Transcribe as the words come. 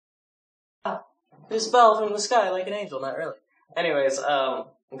Just fell from the sky like an angel, not really. Anyways, I'm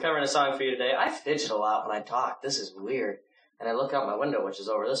covering a song for you today. I fidget a lot when I talk. This is weird. And I look out my window, which is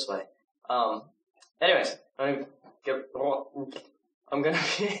over this way. Anyways, I'm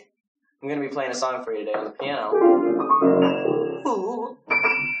gonna be playing a song for you today on the piano. Ooh.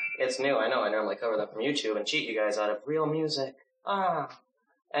 It's new, I know. I normally cover them from YouTube and cheat you guys out of real music.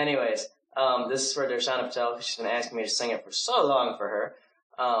 Anyways, this is for Darshana Patel, because she's been asking me to sing it for so long for her.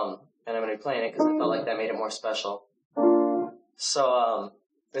 And I'm going to be playing it because I felt like that made it more special. So,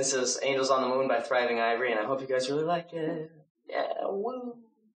 this is Angels on the Moon by Thriving Ivory, and I hope you guys really like it. Yeah, woo!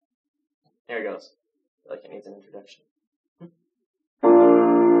 Here it goes. I feel like it needs an introduction.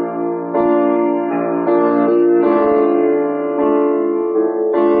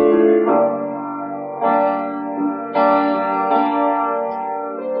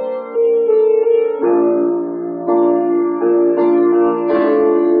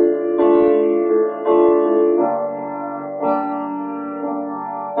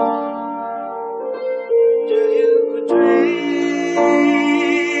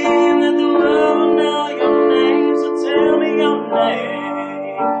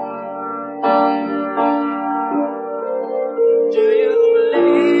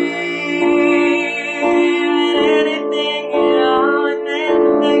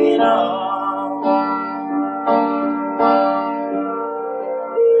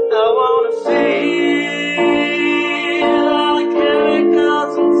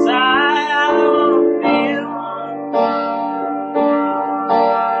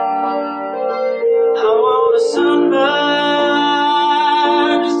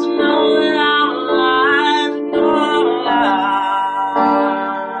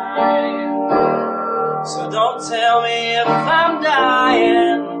 So don't tell me if I'm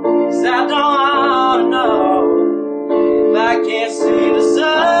dying, 'cause I don't wanna know. If I can't see the sun,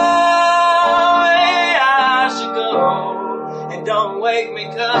 where I should go. And don't wake me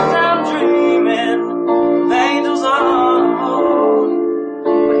 'cause I'm dreaming of angels on the moon.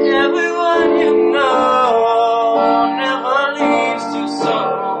 But everyone you know never leaves too soon.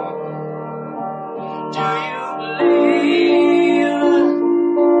 Do you believe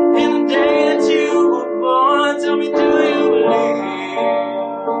in the day that you were born? Tell me, do you believe?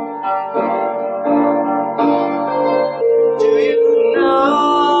 Do you know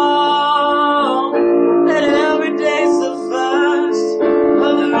that every day's the first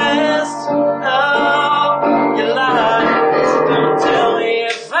of the rest of your life? So don't tell me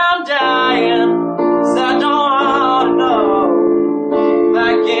if I'm dying, 'cause I don't wanna know. If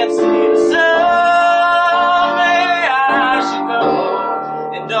I can't see the sun, where I should go.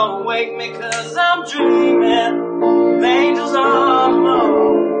 And don't wake me 'cause I'm dreaming of angels on the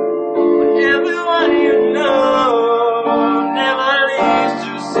moon. But everyone you know never leaves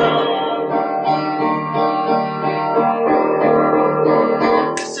too soon.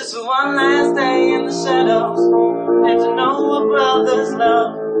 This is for one last day in the shadows, and to know a brother's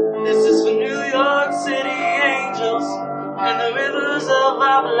love. This is for New York City angels and the rivers of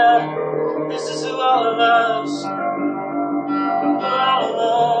our blood. This is for all of us, for all of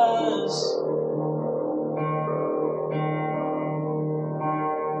us.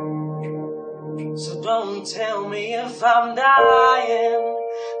 So don't tell me if I'm dying,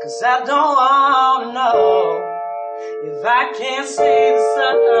 'cause I don't wanna know. If I can't see the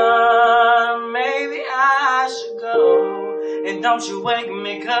sun, maybe I should go. And don't you wake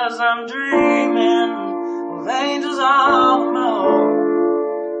me 'cause I'm dreaming of angels on the moon.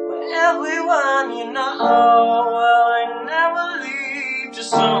 But everyone you know, well, they never leave too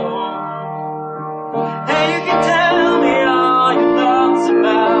soon. And you can tell me all your thoughts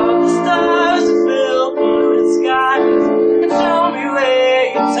about the stars that fill polluted skies, and show me where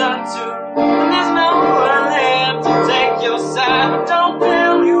you turn to when there's no one left to take your side. But don't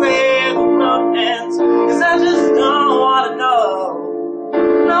tell me where the road ends, 'cause I just don't wanna know.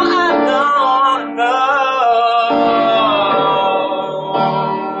 No, I don't wanna know.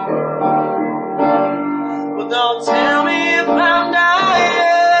 Well, don't tell me if I'm dying.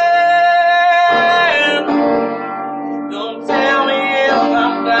 Don't tell me if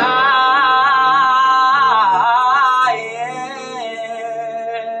I'm dying.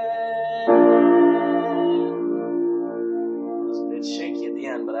 It was a bit shaky at the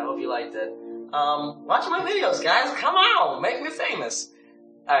end, but I hope you liked it. Watch my videos, guys. Come on, make me famous.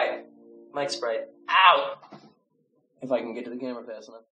 Alright, Mike Sprite, out! If I can get to the camera fast enough.